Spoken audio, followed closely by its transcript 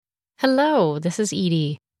Hello, this is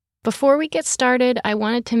Edie. Before we get started, I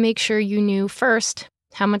wanted to make sure you knew first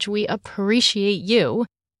how much we appreciate you,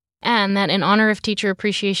 and that in honor of Teacher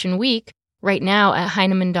Appreciation Week, right now at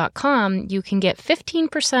Heinemann.com, you can get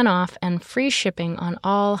 15% off and free shipping on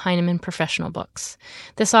all Heinemann professional books.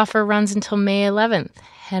 This offer runs until May 11th.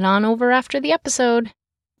 Head on over after the episode.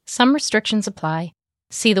 Some restrictions apply.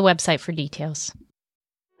 See the website for details.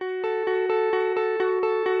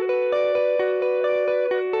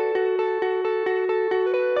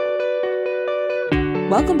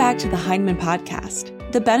 Welcome back to the Heinemann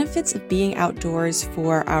Podcast. The benefits of being outdoors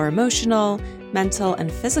for our emotional, mental,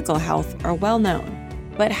 and physical health are well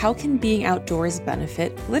known. But how can being outdoors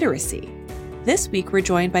benefit literacy? This week, we're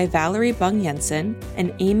joined by Valerie Bung Jensen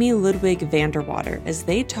and Amy Ludwig Vanderwater as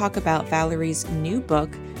they talk about Valerie's new book,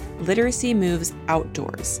 Literacy Moves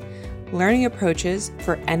Outdoors, Learning Approaches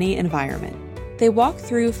for Any Environment. They walk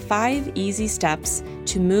through 5 easy steps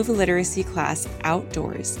to move a literacy class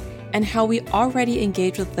outdoors and how we already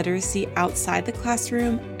engage with literacy outside the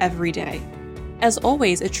classroom every day. As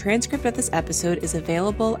always, a transcript of this episode is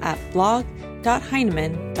available at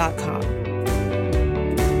blog.heinemann.com.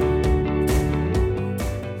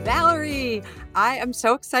 Valerie, I am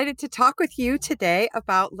so excited to talk with you today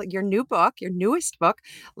about your new book, your newest book,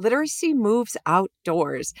 Literacy Moves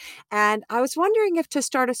Outdoors. And I was wondering if to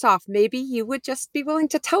start us off, maybe you would just be willing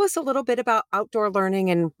to tell us a little bit about outdoor learning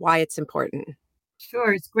and why it's important.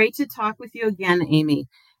 Sure. It's great to talk with you again, Amy.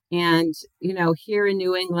 And, here in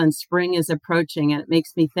New England, spring is approaching, and it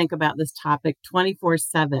makes me think about this topic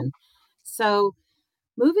 24/7. So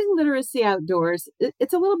moving literacy outdoors,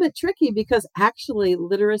 it's a little bit tricky because actually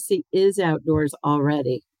literacy is outdoors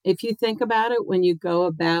already. If you think about it, when you go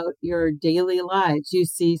about your daily lives, you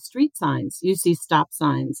see street signs, you see stop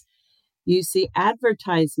signs, you see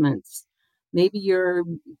advertisements. Maybe your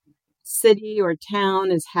city or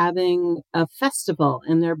town is having a festival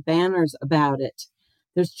and there are banners about it.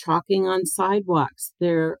 There's chalking on sidewalks.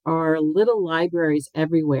 There are little libraries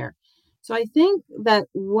everywhere. So I think that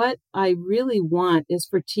what I really want is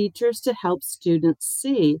for teachers to help students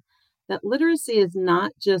see that literacy is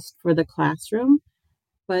not just for the classroom,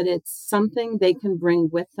 but it's something they can bring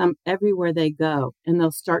with them everywhere they go, and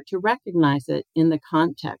they'll start to recognize it in the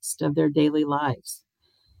context of their daily lives.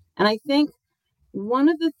 And I think one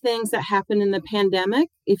of the things that happened in the pandemic,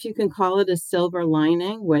 if you can call it a silver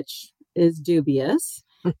lining, which is dubious,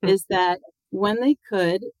 is that when they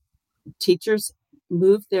could, teachers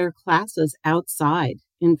moved their classes outside.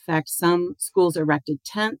 In fact, some schools erected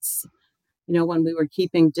tents, when we were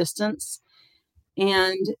keeping distance.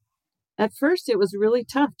 And at first, it was really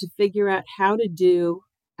tough to figure out how to do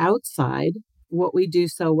outside what we do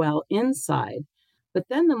so well inside. But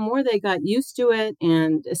then the more they got used to it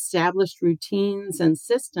and established routines and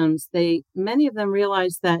systems, many of them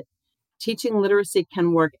realized that teaching literacy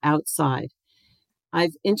can work outside.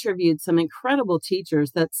 I've interviewed some incredible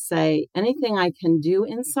teachers that say anything I can do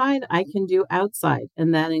inside, I can do outside.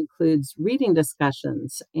 And that includes reading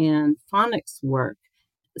discussions and phonics work.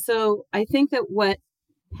 So I think that what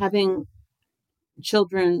having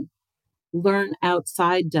children learn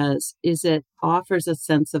outside does is it offers a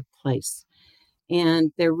sense of place.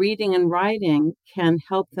 And their reading and writing can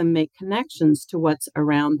help them make connections to what's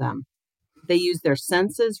around them. They use their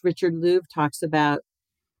senses. Richard Louv talks about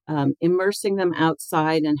immersing them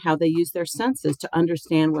outside and how they use their senses to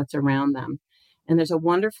understand what's around them. And there's a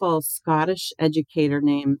wonderful Scottish educator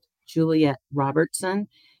named Juliet Robertson,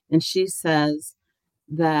 and she says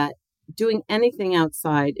that doing anything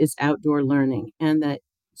outside is outdoor learning, and that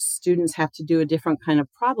students have to do a different kind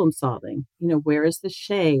of problem solving. Where is the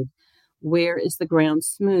shade? Where is the ground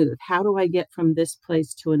smooth? How do I get from this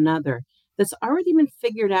place to another? That's already been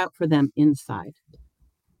figured out for them inside.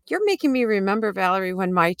 You're making me remember, Valerie,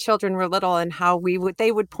 when my children were little and how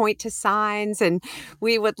they would point to signs and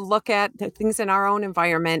we would look at the things in our own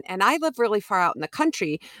environment. And I live really far out in the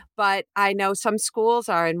country, but I know some schools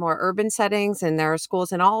are in more urban settings and there are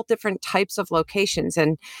schools in all different types of locations.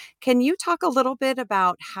 And can you talk a little bit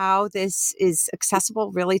about how this is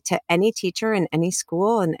accessible really to any teacher in any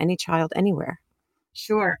school and any child anywhere?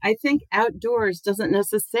 Sure. I think outdoors doesn't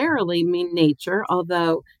necessarily mean nature,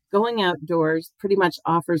 although going outdoors pretty much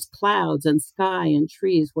offers clouds and sky and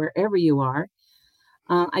trees wherever you are.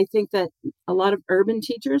 I think that a lot of urban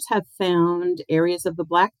teachers have found areas of the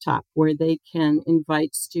blacktop where they can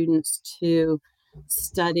invite students to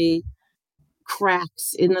study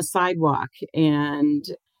cracks in the sidewalk and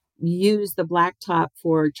use the blacktop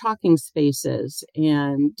for chalking spaces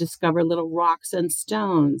and discover little rocks and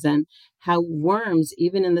stones and how worms,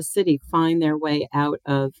 even in the city, find their way out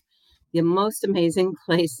of the most amazing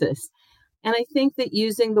places. And I think that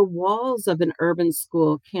using the walls of an urban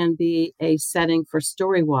school can be a setting for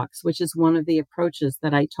story walks, which is one of the approaches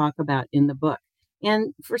that I talk about in the book.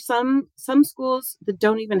 And for some schools that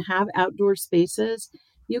don't even have outdoor spaces,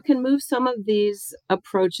 you can move some of these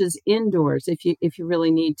approaches indoors if you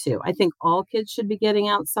really need to. I think all kids should be getting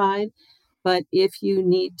outside, but if you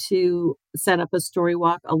need to set up a story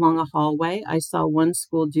walk along a hallway, I saw one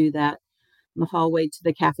school do that in the hallway to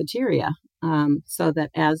the cafeteria, so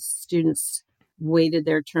that as students waited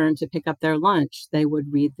their turn to pick up their lunch, they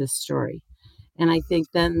would read this story. And I think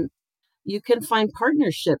then you can find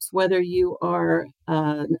partnerships, whether you are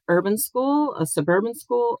an urban school, a suburban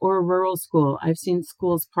school, or a rural school. I've seen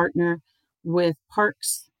schools partner with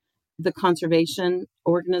parks, the conservation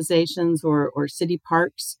organizations or city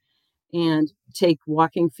parks, and take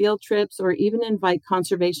walking field trips, or even invite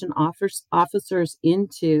conservation officers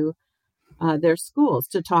into their schools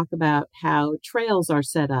to talk about how trails are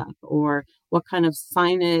set up or what kind of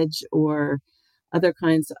signage or other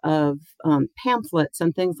kinds of pamphlets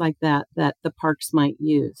and things like that that the parks might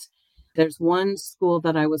use. There's one school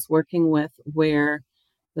that I was working with where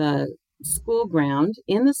the school ground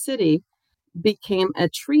in the city became a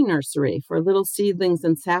tree nursery for little seedlings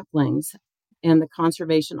and saplings. And the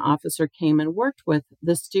conservation officer came and worked with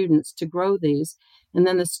the students to grow these. And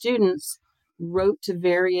then the students wrote to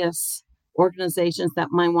various organizations that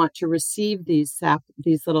might want to receive these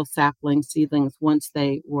little sapling seedlings once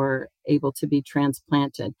they were able to be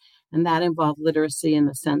transplanted. And that involved literacy in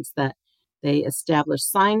the sense that they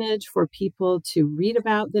established signage for people to read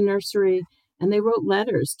about the nursery, and they wrote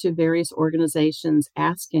letters to various organizations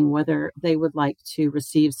asking whether they would like to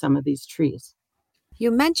receive some of these trees. You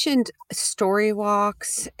mentioned story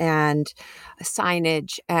walks and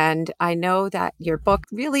signage, and I know that your book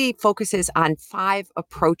really focuses on 5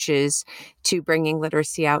 approaches to bringing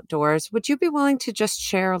literacy outdoors. Would you be willing to just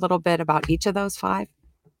share a little bit about each of those 5?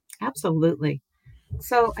 Absolutely.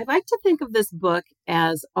 So I like to think of this book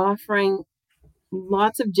as offering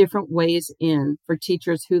lots of different ways in for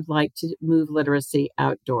teachers who'd like to move literacy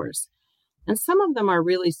outdoors. And some of them are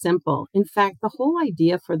really simple. In fact, the whole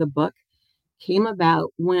idea for the book came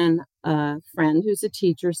about when a friend who's a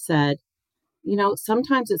teacher said,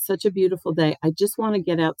 sometimes it's such a beautiful day. I just want to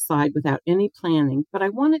get outside without any planning, but I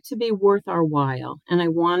want it to be worth our while. And I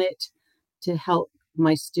want it to help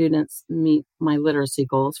my students meet my literacy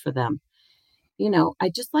goals for them. I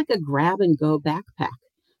just like a grab and go backpack.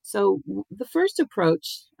 So the first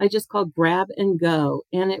approach I just call grab and go,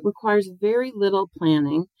 and it requires very little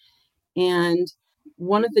planning. And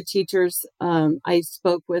one of the teachers I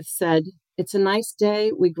spoke with said, it's a nice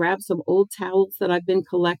day. We grab some old towels that I've been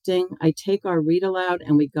collecting. I take our read aloud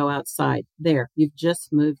and we go outside. There, you've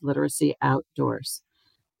just moved literacy outdoors.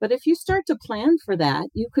 But if you start to plan for that,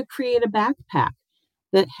 you could create a backpack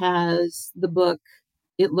that has the book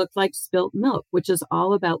It Looked Like Spilt Milk, which is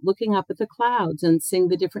all about looking up at the clouds and seeing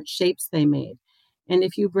the different shapes they made. And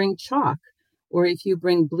if you bring chalk, or if you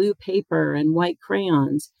bring blue paper and white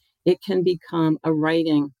crayons, it can become a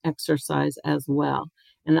writing exercise as well,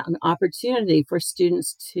 and an opportunity for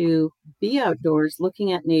students to be outdoors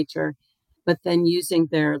looking at nature, but then using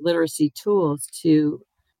their literacy tools to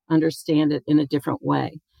understand it in a different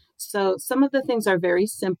way. So some of the things are very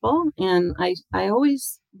simple, and I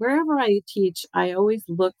always, wherever I teach, I always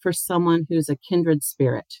look for someone who's a kindred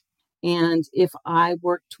spirit. And if I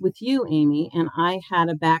worked with you, Amy, and I had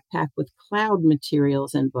a backpack with cloud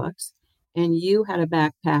materials and books, and you had a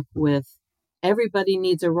backpack with Everybody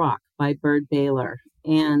Needs a Rock by Byrd Baylor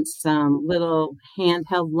and some little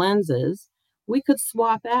handheld lenses, we could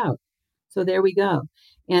swap out. So there we go.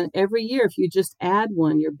 And every year, if you just add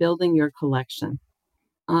one, you're building your collection.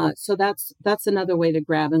 So that's another way to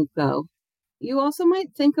grab and go. You also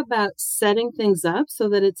might think about setting things up so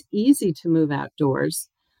that it's easy to move outdoors,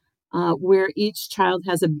 where each child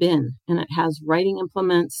has a bin and it has writing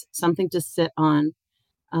implements, something to sit on,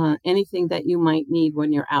 anything that you might need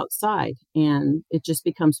when you're outside. And it just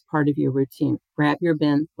becomes part of your routine. Grab your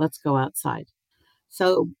bin, let's go outside.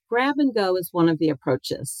 So grab and go is one of the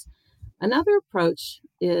approaches. Another approach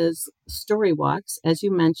is story walks, as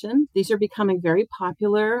you mentioned. These are becoming very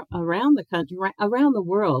popular around the country, around the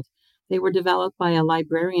world. They were developed by a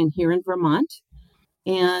librarian here in Vermont.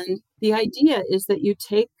 And the idea is that you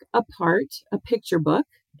take apart a picture book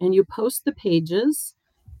and you post the pages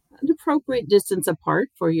an appropriate distance apart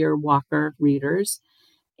for your walker readers.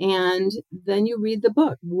 And then you read the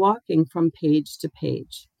book, walking from page to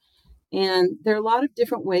page. And there are a lot of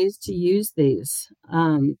different ways to use these.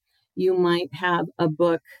 You might have a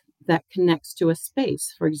book that connects to a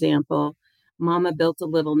space. For example, Mama Built a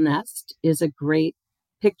Little Nest is a great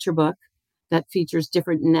picture book that features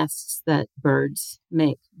different nests that birds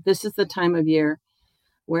make. This is the time of year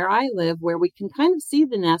where I live where we can kind of see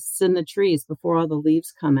the nests in the trees before all the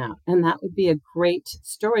leaves come out. And that would be a great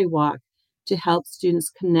story walk to help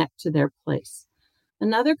students connect to their place.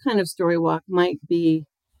 Another kind of story walk might be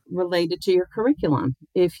related to your curriculum.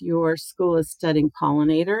 If your school is studying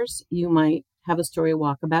pollinators, you might have a story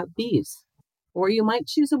walk about bees. Or you might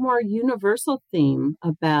choose a more universal theme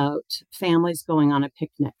about families going on a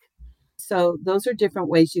picnic. So those are different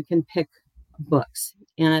ways you can pick books.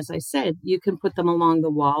 And as I said, you can put them along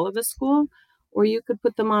the wall of a school, or you could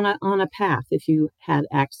put them on a path if you had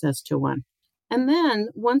access to one. And then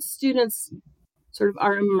once students sort of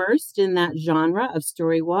are immersed in that genre of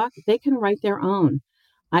story walk, they can write their own.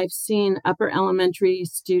 I've seen upper elementary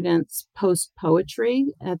students post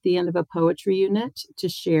poetry at the end of a poetry unit to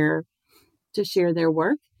share their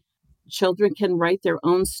work. Children can write their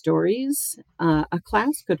own stories. A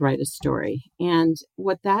class could write a story. And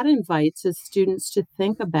what that invites is students to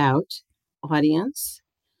think about audience,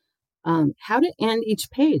 how to end each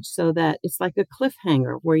page so that it's like a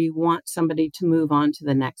cliffhanger where you want somebody to move on to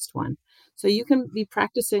the next one. So you can be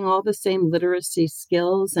practicing all the same literacy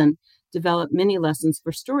skills and develop mini lessons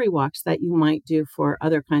for story walks that you might do for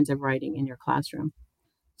other kinds of writing in your classroom.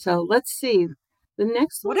 So let's see. The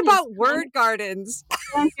next one. What about word gardens?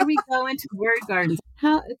 Well, here we go into word gardens.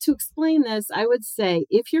 How to explain this, I would say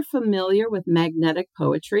if you're familiar with magnetic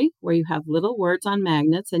poetry, where you have little words on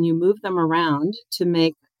magnets and you move them around to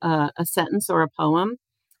make a sentence or a poem,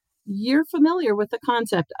 you're familiar with the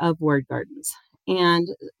concept of word gardens. And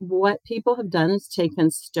what people have done is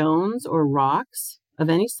taken stones or rocks of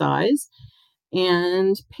any size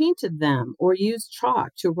and painted them or used chalk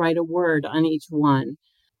to write a word on each one.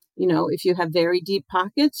 You know, if you have very deep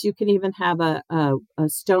pockets, you can even have a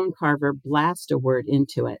stone carver blast a word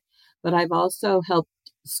into it. But I've also helped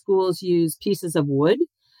schools use pieces of wood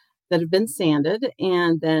that have been sanded,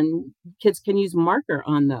 and then kids can use marker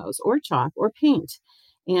on those or chalk or paint.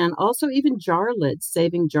 And also even jar lids,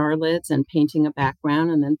 saving jar lids and painting a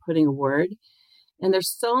background and then putting a word. And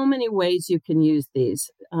there's so many ways you can use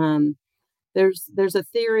these. There's a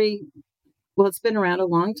theory. Well, it's been around a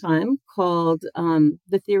long time called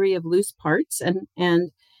the theory of loose parts. And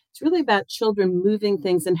it's really about children moving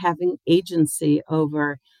things and having agency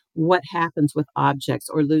over what happens with objects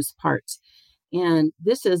or loose parts. And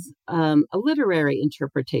this is a literary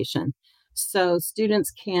interpretation. So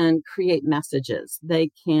students can create messages.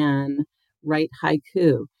 They can write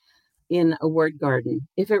haiku in a word garden.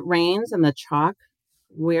 If it rains and the chalk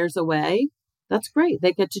wears away, that's great.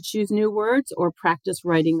 They get to choose new words or practice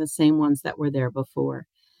writing the same ones that were there before.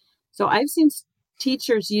 So I've seen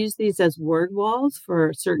teachers use these as word walls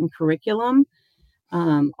for certain curriculum,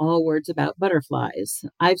 all words about butterflies.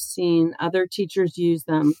 I've seen other teachers use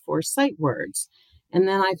them for sight words. And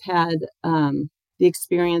then I've had the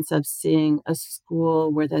experience of seeing a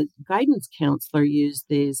school where the guidance counselor used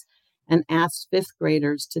these and asked fifth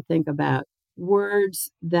graders to think about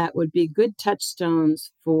words that would be good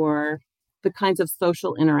touchstones for the kinds of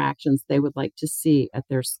social interactions they would like to see at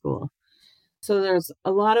their school. So there's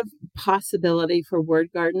a lot of possibility for word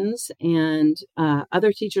gardens, and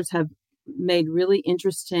other teachers have made really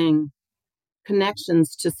interesting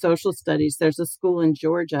connections to social studies. There's a school in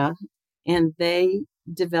Georgia, and they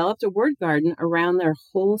developed a word garden around their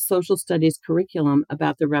whole social studies curriculum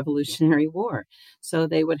about the Revolutionary War. So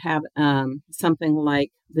they would have something like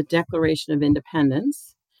the Declaration of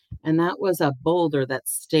Independence, and that was a boulder that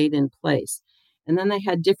stayed in place. And then they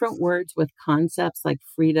had different words with concepts like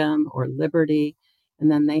freedom or liberty.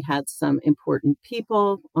 And then they had some important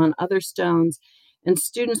people on other stones. And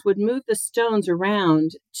students would move the stones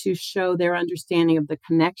around to show their understanding of the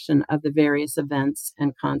connection of the various events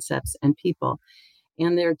and concepts and people.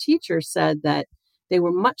 And their teacher said that they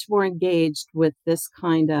were much more engaged with this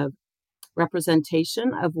kind of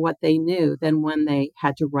representation of what they knew than when they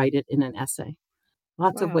had to write it in an essay.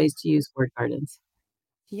 Lots of ways to use word gardens.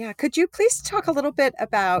 Yeah. Could you please talk a little bit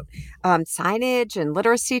about signage and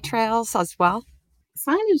literacy trails as well?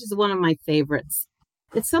 Signage is one of my favorites.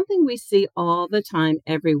 It's something we see all the time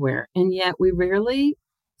everywhere, and yet we rarely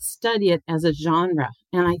study it as a genre.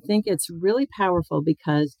 And I think it's really powerful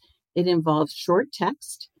because it involves short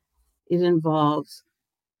text, it involves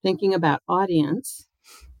thinking about audience,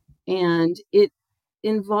 and it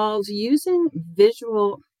involves using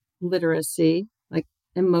visual literacy like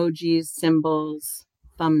emojis, symbols,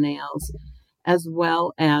 thumbnails, as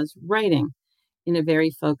well as writing in a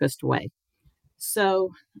very focused way. So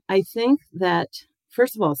I think that,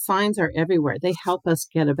 first of all, signs are everywhere. They help us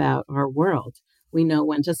get about our world. We know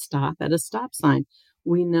when to stop at a stop sign.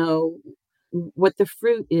 We know what the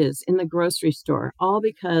fruit is in the grocery store, all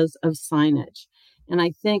because of signage. And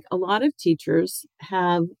I think a lot of teachers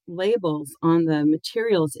have labels on the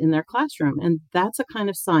materials in their classroom, and that's a kind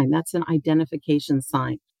of sign. That's an identification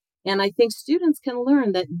sign. And I think students can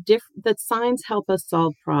learn that that signs help us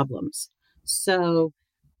solve problems. So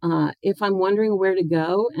if I'm wondering where to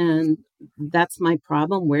go and that's my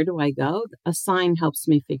problem, where do I go? A sign helps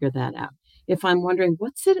me figure that out. If I'm wondering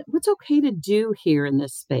what's okay to do here in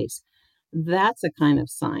this space, that's a kind of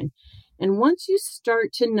sign. And once you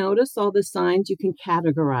start to notice all the signs, you can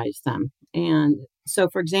categorize them. And so,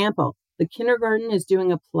 for example, the kindergarten is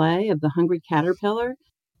doing a play of The Hungry Caterpillar.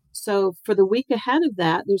 So for the week ahead of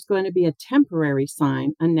that, there's going to be a temporary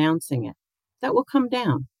sign announcing it that will come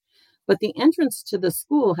down. But the entrance to the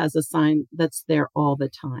school has a sign that's there all the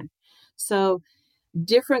time. So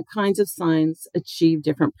different kinds of signs achieve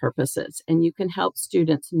different purposes, and you can help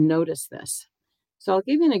students notice this. So I'll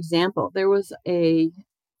give you an example. There was a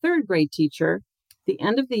third grade teacher at the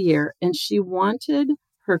end of the year, and she wanted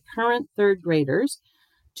her current third graders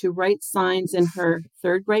to write signs in her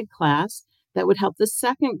third grade class that would help the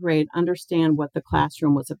second grade understand what the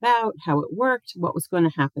classroom was about, how it worked, what was going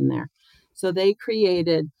to happen there. So they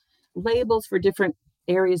created labels for different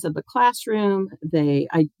areas of the classroom. They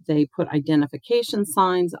put identification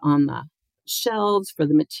signs on the shelves for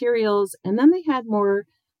the materials, and then they had more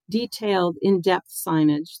detailed, in-depth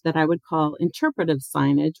signage that I would call interpretive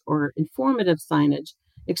signage or informative signage,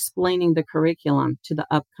 explaining the curriculum to the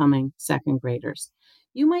upcoming second graders.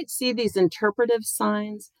 You might see these interpretive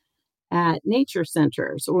signs at nature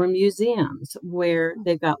centers or museums where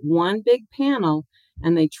they've got one big panel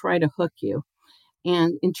and they try to hook you.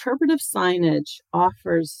 And interpretive signage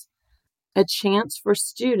offers a chance for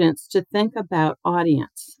students to think about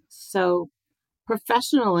audience. So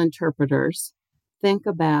professional interpreters think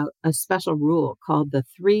about a special rule called the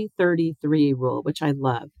 3-33 rule, which I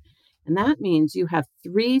love. And that means you have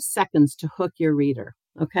 3 seconds to hook your reader.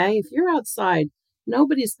 Okay. If you're outside,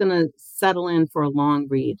 nobody's going to settle in for a long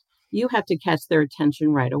read. You have to catch their attention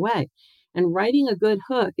right away. And writing a good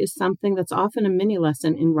hook is something that's often a mini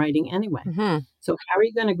lesson in writing anyway. Mm-hmm. So how are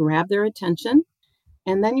you going to grab their attention?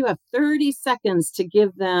 And then you have 30 seconds to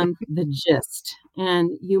give them the gist.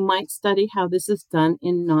 And you might study how this is done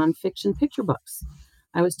in nonfiction picture books.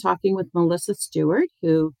 I was talking with Melissa Stewart,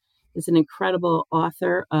 who is an incredible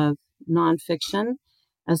author of nonfiction,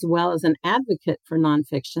 as well as an advocate for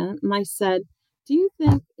nonfiction. And I said, do you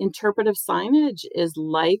think interpretive signage is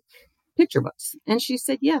like picture books? And she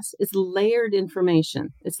said, yes, it's layered information.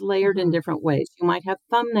 It's layered in different ways. You might have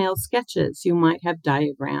thumbnail sketches. You might have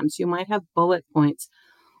diagrams. You might have bullet points.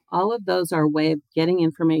 All of those are a way of getting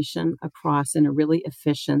information across in a really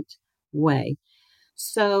efficient way.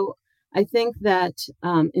 So I think that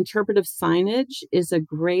interpretive signage is a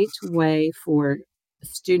great way for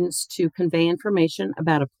students to convey information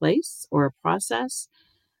about a place or a process.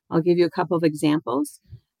 I'll give you a couple of examples.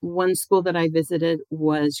 One school that I visited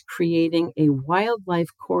was creating a wildlife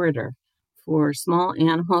corridor for small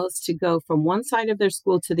animals to go from one side of their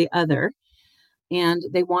school to the other. And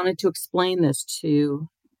they wanted to explain this to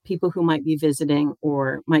people who might be visiting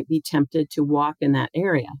or might be tempted to walk in that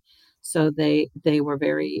area. So they were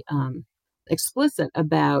very explicit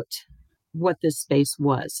about what this space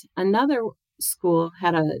was. Another school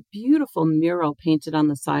had a beautiful mural painted on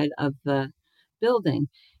the side of the building.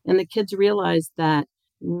 And the kids realized that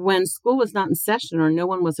when school was not in session or no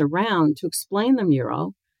one was around to explain the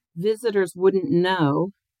mural, visitors wouldn't know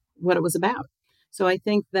what it was about. So I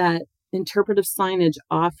think that interpretive signage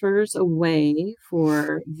offers a way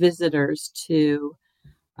for visitors to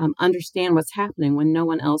understand what's happening when no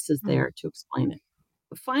one else is there to explain it.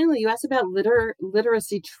 Finally, you asked about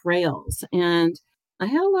literacy trails, and I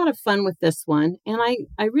had a lot of fun with this one. And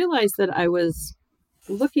I realized that I was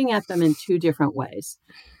looking at them in 2 different ways.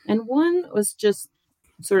 And one was just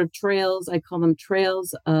sort of trails. I call them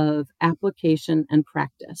trails of application and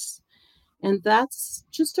practice. And that's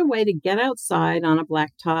just a way to get outside on a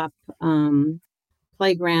blacktop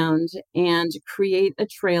playground and create a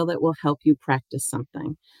trail that will help you practice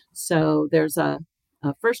something. So there's a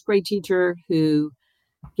first grade teacher who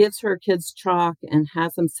gives her kids chalk and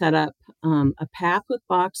has them set up a path with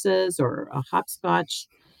boxes or a hopscotch,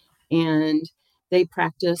 and they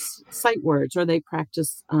practice sight words or they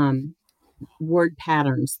practice word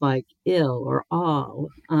patterns like ill or all.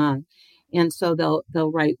 And so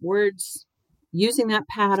they'll write words using that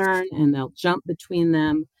pattern and they'll jump between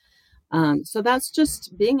them. So that's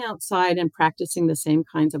just being outside and practicing the same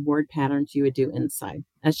kinds of word patterns you would do inside.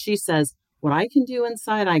 As she says, what I can do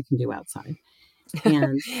inside, I can do outside.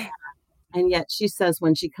 And And yet she says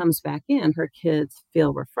when she comes back in, her kids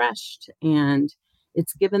feel refreshed, and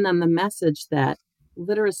it's given them the message that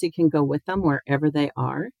literacy can go with them wherever they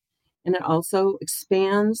are. And it also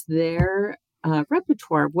expands their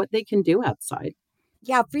repertoire of what they can do outside.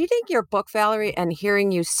 Yeah, reading your book, Valerie, and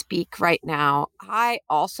hearing you speak right now, I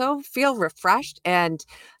also feel refreshed and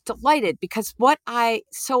delighted because what I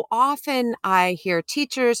so often I hear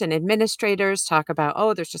teachers and administrators talk about,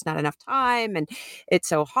 oh, there's just not enough time and it's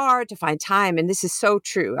so hard to find time. And this is so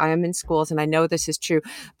true. I am in schools and I know this is true.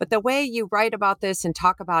 But the way you write about this and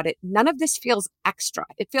talk about it, none of this feels extra.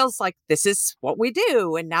 It feels like this is what we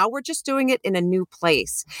do. And now we're just doing it in a new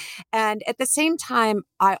place. And at the same time,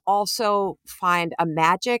 I also find a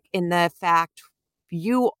magic in the fact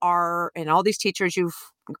you are, and all these teachers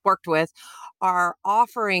you've worked with are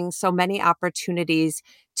offering so many opportunities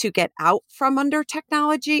to get out from under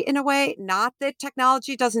technology in a way. Not that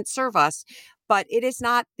technology doesn't serve us, but it is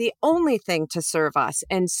not the only thing to serve us.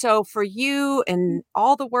 And so for you and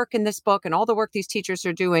all the work in this book and all the work these teachers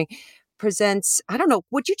are doing presents, I don't know,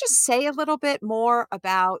 would you just say a little bit more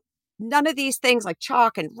about none of these things like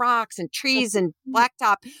chalk and rocks and trees and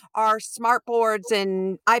blacktop are smart boards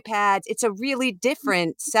and iPads. It's a really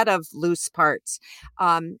different set of loose parts.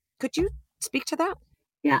 Could you speak to that?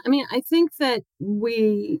 Yeah, I mean, I think that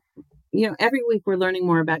every week we're learning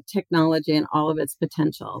more about technology and all of its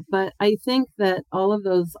potential. But I think that all of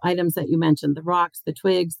those items that you mentioned, the rocks, the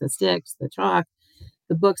twigs, the sticks, the chalk,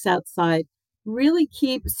 the books outside, really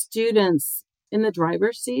keep students in the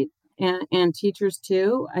driver's seat and teachers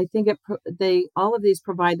too. I think all of these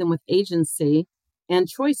provide them with agency and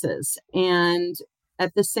choices. And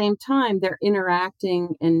at the same time, they're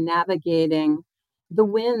interacting and navigating the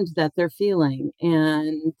wind that they're feeling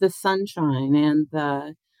and the sunshine and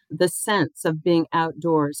the sense of being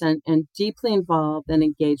outdoors and deeply involved and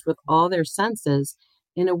engaged with all their senses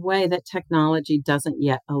in a way that technology doesn't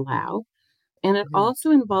yet allow. And it also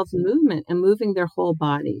involves movement and moving their whole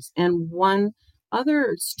bodies. And one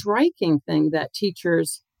other striking thing that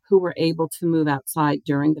teachers who were able to move outside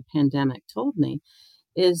during the pandemic told me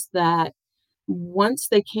is that once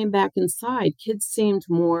they came back inside, kids seemed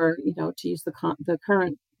more, to use the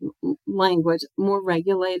current language, more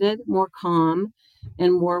regulated, more calm,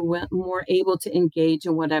 and more able to engage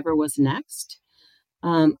in whatever was next.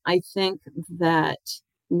 I think that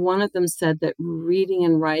one of them said that reading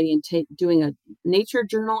and writing and doing a nature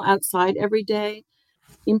journal outside every day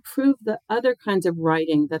improved the other kinds of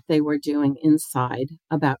writing that they were doing inside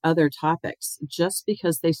about other topics, just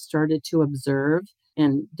because they started to observe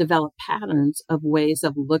and develop patterns of ways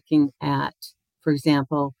of looking at, for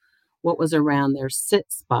example, what was around their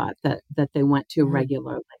sit spot that they went to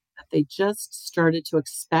regularly, that they just started to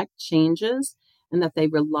expect changes and that they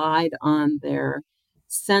relied on their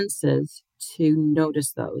senses to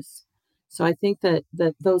notice those. So I think that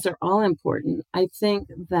those are all important. I think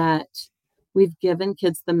that we've given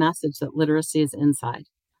kids the message that literacy is inside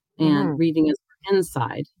and reading is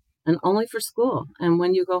inside and only for school. And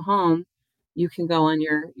when you go home, you can go on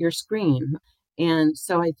your screen. And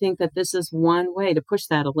so I think that this is one way to push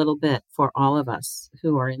that a little bit for all of us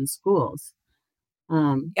who are in schools.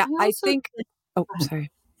 I think. Oh,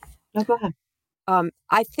 sorry. No, go ahead.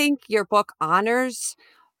 I think your book honors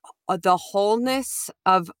the wholeness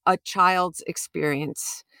of a child's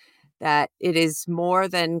experience, that it is more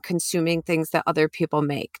than consuming things that other people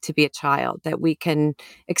make to be a child, that we can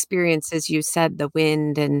experience, as you said, the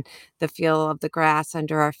wind and the feel of the grass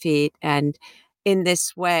under our feet. And in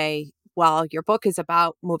this way, while your book is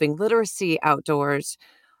about moving literacy outdoors,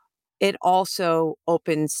 it also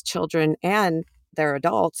opens children and their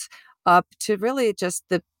adults up to really just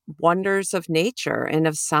the wonders of nature and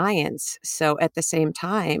of science. So at the same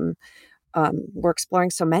time, we're exploring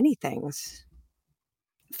so many things.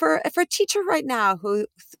 For a teacher right now who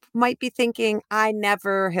might be thinking, I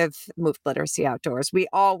never have moved literacy outdoors. We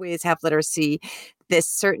always have literacy this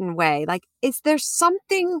certain way. Like, is there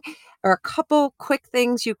something or a couple quick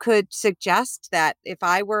things you could suggest that if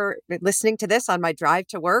I were listening to this on my drive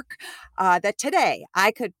to work, that today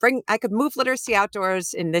I could move literacy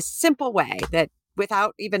outdoors in this simple way, that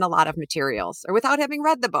without even a lot of materials or without having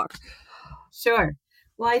read the book? Sure.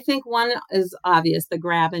 Well, I think one is obvious, the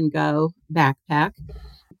grab and go backpack.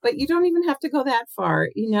 But you don't even have to go that far.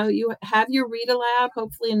 You have your read aloud,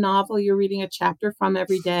 hopefully a novel you're reading a chapter from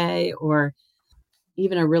every day, or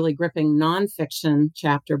even a really gripping nonfiction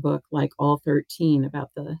chapter book like All 13 about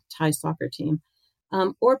the Thai soccer team,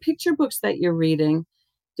 or picture books that you're reading,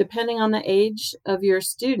 depending on the age of your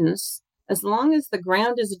students. As long as the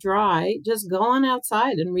ground is dry, just go on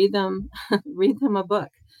outside and read them, read them a book.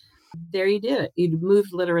 There you did it. You'd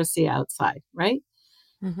moved literacy outside, right?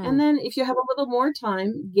 And then if you have a little more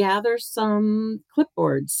time, gather some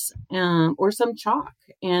clipboards or some chalk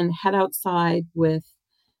and head outside with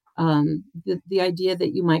the idea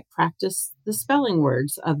that you might practice the spelling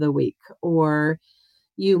words of the week, or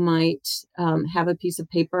you might have a piece of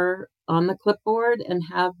paper on the clipboard and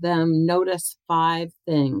have them notice 5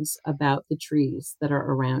 things about the trees that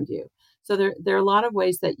are around you. So there are a lot of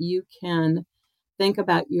ways that you can think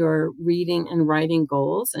about your reading and writing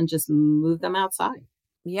goals and just move them outside.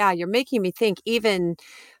 Yeah, you're making me think, even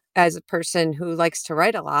as a person who likes to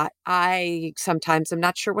write a lot, I sometimes am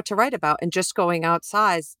not sure what to write about. And just going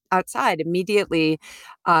outside immediately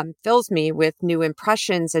fills me with new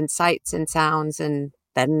impressions and sights and sounds. And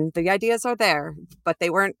then the ideas are there, but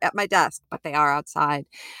they weren't at my desk, but they are outside.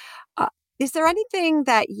 Is there anything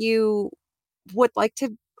that you would like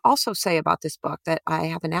to also say about this book that I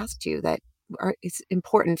haven't asked you that is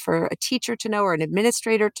important for a teacher to know or an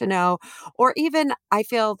administrator to know? Or even, I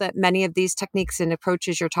feel that many of these techniques and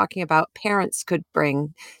approaches you're talking about, parents could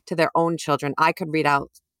bring to their own children. I could read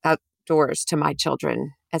outdoors to my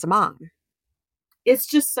children as a mom. It's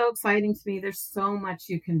just so exciting to me. There's so much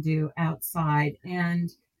you can do outside.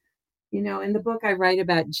 And, in the book, I write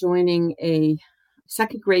about joining a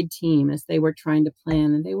second grade team as they were trying to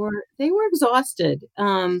plan, and they were exhausted.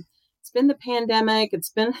 It's been the pandemic. It's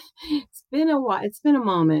been a while. It's been a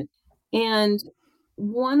moment. And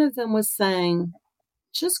one of them was saying,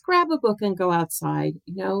 just grab a book and go outside,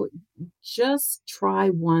 just try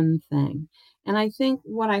one thing. And I think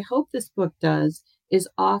what I hope this book does is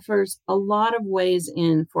offers a lot of ways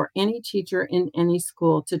in for any teacher in any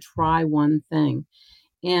school to try one thing.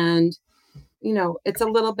 And, it's a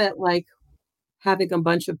little bit like having a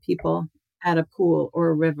bunch of people at a pool or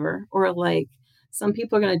a river or a lake. Some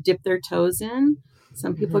people are going to dip their toes in.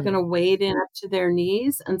 Some people are going to wade in up to their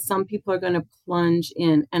knees, and some people are going to plunge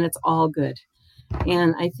in, and it's all good.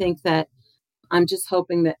 And I think that I'm just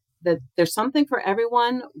hoping that there's something for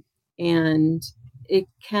everyone, and it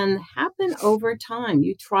can happen over time.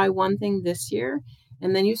 You try one thing this year,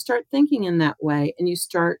 and then you start thinking in that way, and you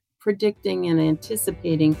start predicting and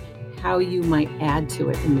anticipating how you might add to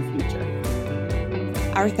it in the future.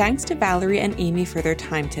 Our thanks to Valerie and Amy for their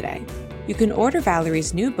time today. You can order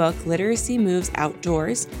Valerie's new book, Literacy Moves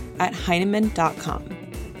Outdoors, at Heinemann.com.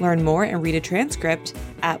 Learn more and read a transcript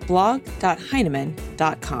at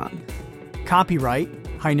blog.heinemann.com. Copyright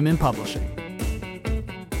Heinemann Publishing.